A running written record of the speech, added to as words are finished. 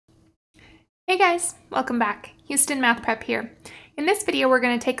Hey guys, welcome back. Houston Math Prep here. In this video, we're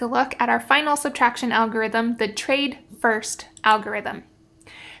going to take a look at our final subtraction algorithm, the trade first algorithm.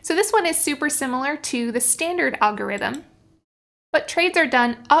 So this one is super similar to the standard algorithm, but trades are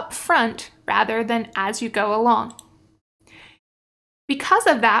done up front rather than as you go along. Because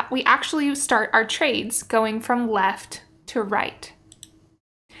of that, we actually start our trades going from left to right.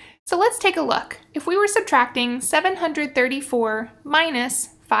 So let's take a look. If we were subtracting 734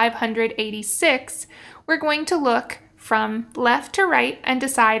 minus 586, we're going to look from left to right and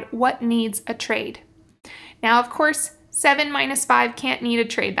decide what needs a trade. Now, of course, 7 minus 5 can't need a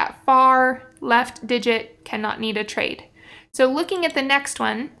trade. That far left digit cannot need a trade. So looking at the next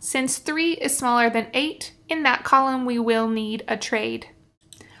one, since 3 is smaller than 8, in that column we will need a trade.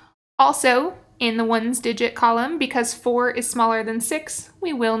 Also, in the ones digit column, because 4 is smaller than 6,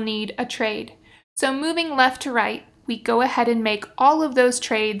 we will need a trade. So moving left to right, we go ahead and make all of those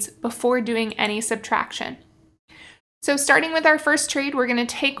trades before doing any subtraction. So starting with our first trade, we're going to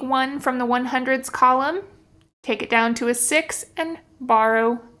take 1 from the 100s column, take it down to a 6, and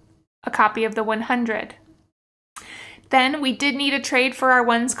borrow a copy of the 100. Then we did need a trade for our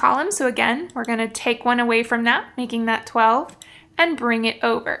ones column, so again, we're going to take 1 away from that, making that 12, and bring it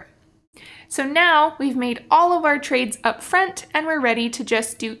over. So now we've made all of our trades up front, and we're ready to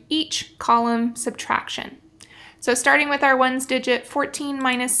just do each column subtraction. So starting with our ones digit, 14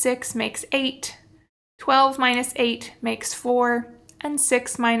 minus 6 makes 8, 12 minus 8 makes 4, and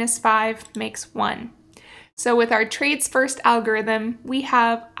 6 minus 5 makes 1. So with our trades first algorithm, we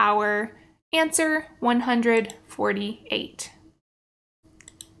have our answer 148.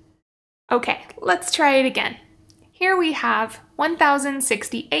 Okay, let's try it again. Here we have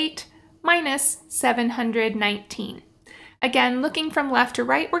 1068 minus 719. Again, looking from left to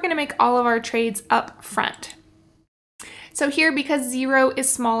right, we're going to make all of our trades up front. So here, because 0 is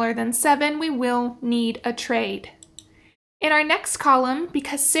smaller than 7, we will need a trade. In our next column,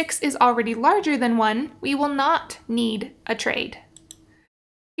 because 6 is already larger than 1, we will not need a trade.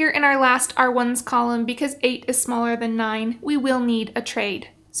 Here in our last R1s column, because 8 is smaller than 9, we will need a trade.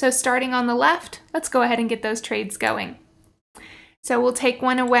 So starting on the left, let's go ahead and get those trades going. So we'll take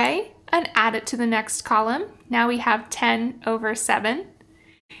 1 away and add it to the next column. Now we have 10 over 7.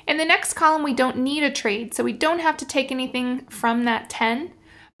 In the next column, we don't need a trade, so we don't have to take anything from that 10,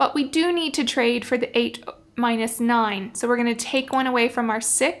 but we do need to trade for the 8 minus 9. So we're going to take 1 away from our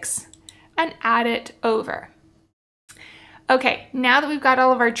 6 and add it over. Okay, now that we've got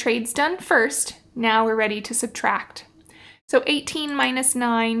all of our trades done first, now we're ready to subtract. So 18 minus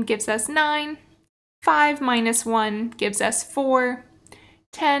 9 gives us 9, 5 minus 1 gives us 4,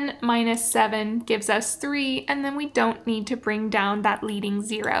 10 minus 7 gives us 3, and then we don't need to bring down that leading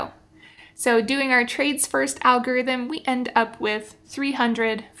 0. So doing our trades first algorithm, we end up with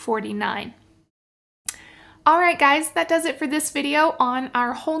 349. All right, guys, that does it for this video on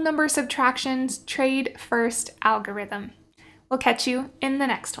our whole number subtractions trade first algorithm. We'll catch you in the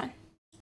next one.